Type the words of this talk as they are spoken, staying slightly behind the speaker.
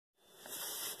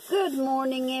Good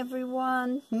morning,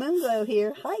 everyone. Moonglow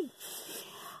here. Hi.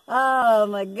 Oh,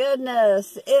 my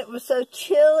goodness. It was so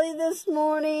chilly this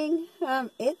morning.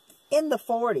 It's in the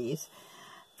 40s.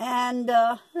 And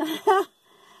I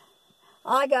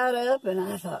got up and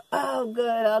I thought, oh,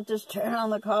 good. I'll just turn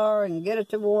on the car and get it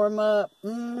to warm up.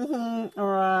 All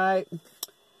right.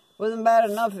 Wasn't bad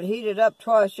enough it heated up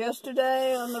twice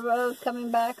yesterday on the road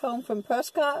coming back home from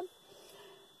Prescott.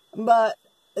 But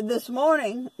this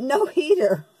morning, no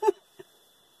heater.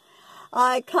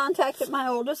 I contacted my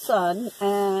oldest son,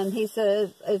 and he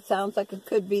says it sounds like it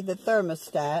could be the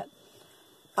thermostat.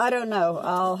 I don't know.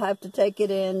 I'll have to take it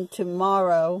in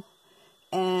tomorrow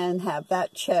and have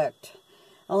that checked.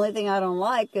 Only thing I don't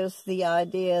like is the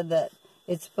idea that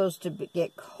it's supposed to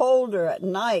get colder at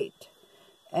night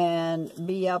and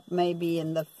be up maybe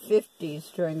in the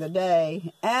 50s during the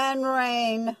day, and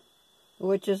rain,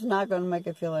 which is not going to make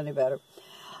it feel any better.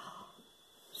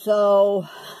 So,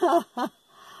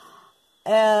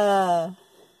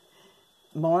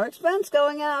 more expense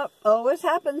going out. Always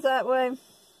happens that way.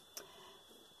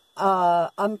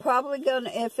 I'm probably going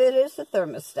to, if it is the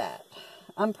thermostat,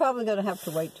 I'm probably going to have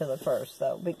to wait till the 1st,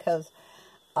 though, because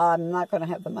I'm not going to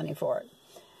have the money for it.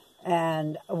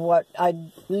 And what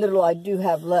little I do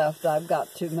have left, I've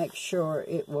got to make sure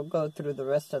it will go through the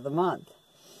rest of the month.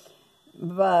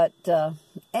 But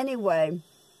anyway,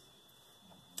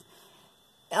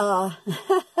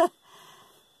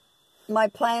 my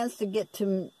plans to get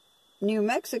to New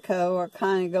Mexico are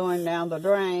kind of going down the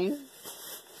drain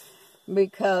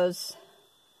because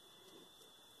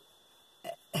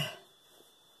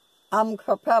I'm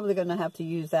probably going to have to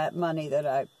use that money that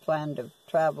I plan to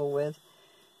travel with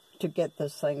to get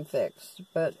this thing fixed.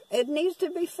 But it needs to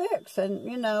be fixed, and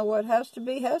you know, what has to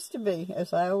be,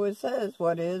 as I always says,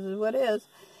 what is what is.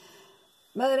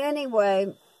 But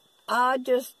anyway, I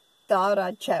just thought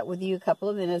I'd chat with you a couple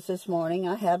of minutes this morning.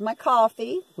 I had my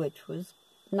coffee, which was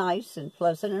nice and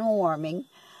pleasant and warming,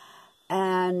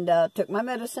 and took my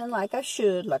medicine like I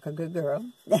should, like a good girl.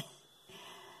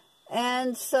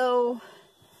 And so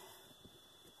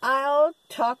I'll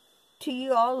talk to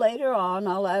you all later on.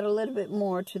 I'll add a little bit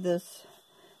more to this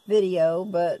video,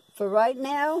 but for right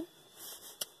now,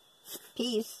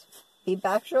 peace. Be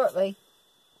back shortly.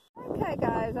 Okay,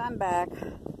 guys, I'm back.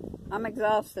 I'm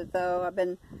exhausted, though. I've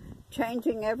been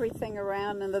changing everything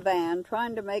around in the van,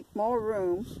 trying to make more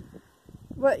room.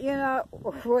 But, you know,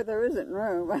 where there isn't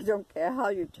room, I don't care how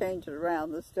you change it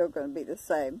around, it's still going to be the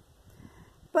same.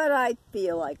 But I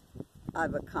feel like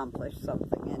I've accomplished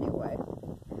something anyway.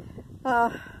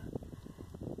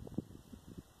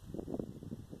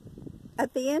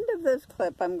 At the end of this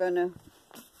clip, I'm going to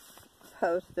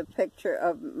post a picture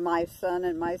of my son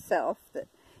and myself that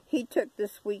he took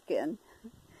this weekend.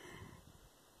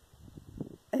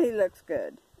 He looks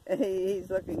good. He's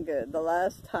looking good. The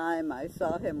last time I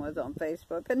saw him was on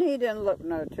Facebook, and he didn't look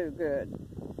no too good.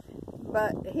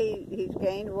 But he's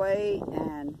gained weight,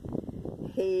 and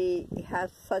he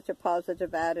has such a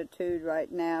positive attitude right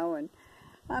now, and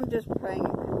I'm just praying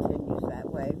it continues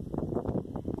that way.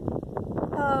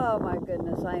 Oh my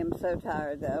goodness, I am so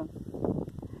tired though.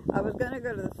 I was going to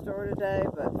go to the store today,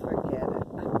 but forget it.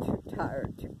 I'm too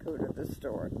tired to go to the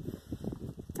store.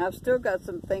 I've still got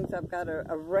some things I've got to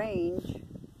arrange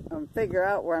and figure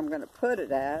out where I'm going to put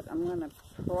it at. I'm going to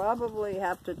probably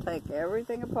have to take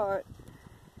everything apart,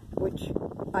 which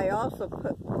I also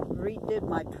redid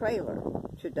my trailer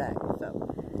today. So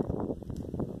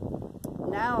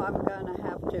now I'm going to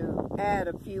have to add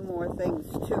a few more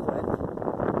things to it.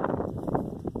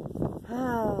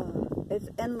 Oh, it's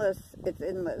endless. It's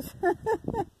endless.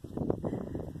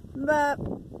 But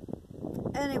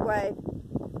anyway,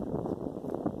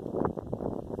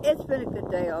 it's been a good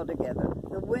day altogether.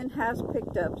 The wind has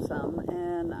picked up some,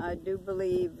 and I do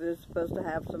believe we're supposed to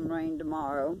have some rain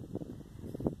tomorrow,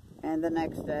 and the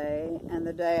next day, and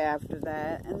the day after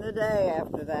that, and the day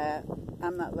after that.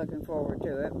 I'm not looking forward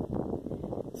to it,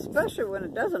 especially when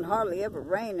it doesn't hardly ever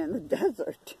rain in the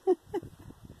desert.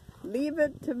 Leave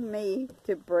it to me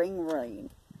to bring rain.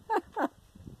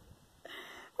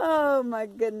 Oh my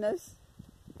goodness.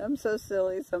 I'm so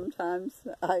silly sometimes.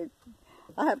 I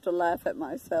have to laugh at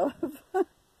myself.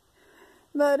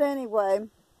 But anyway,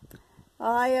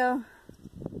 I'm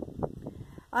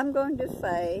going to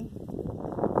say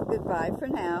goodbye for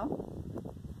now.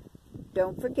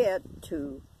 Don't forget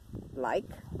to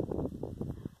like,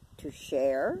 to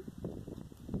share,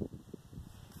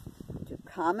 to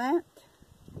comment,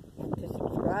 and to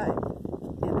subscribe.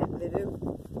 And that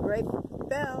little gray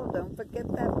bell, don't forget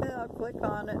that bell. Click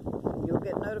on it. You'll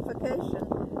get notification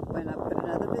when I put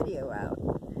another video out.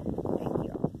 Thank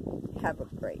you. Have a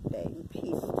great day, and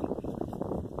peace to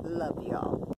you. love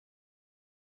y'all.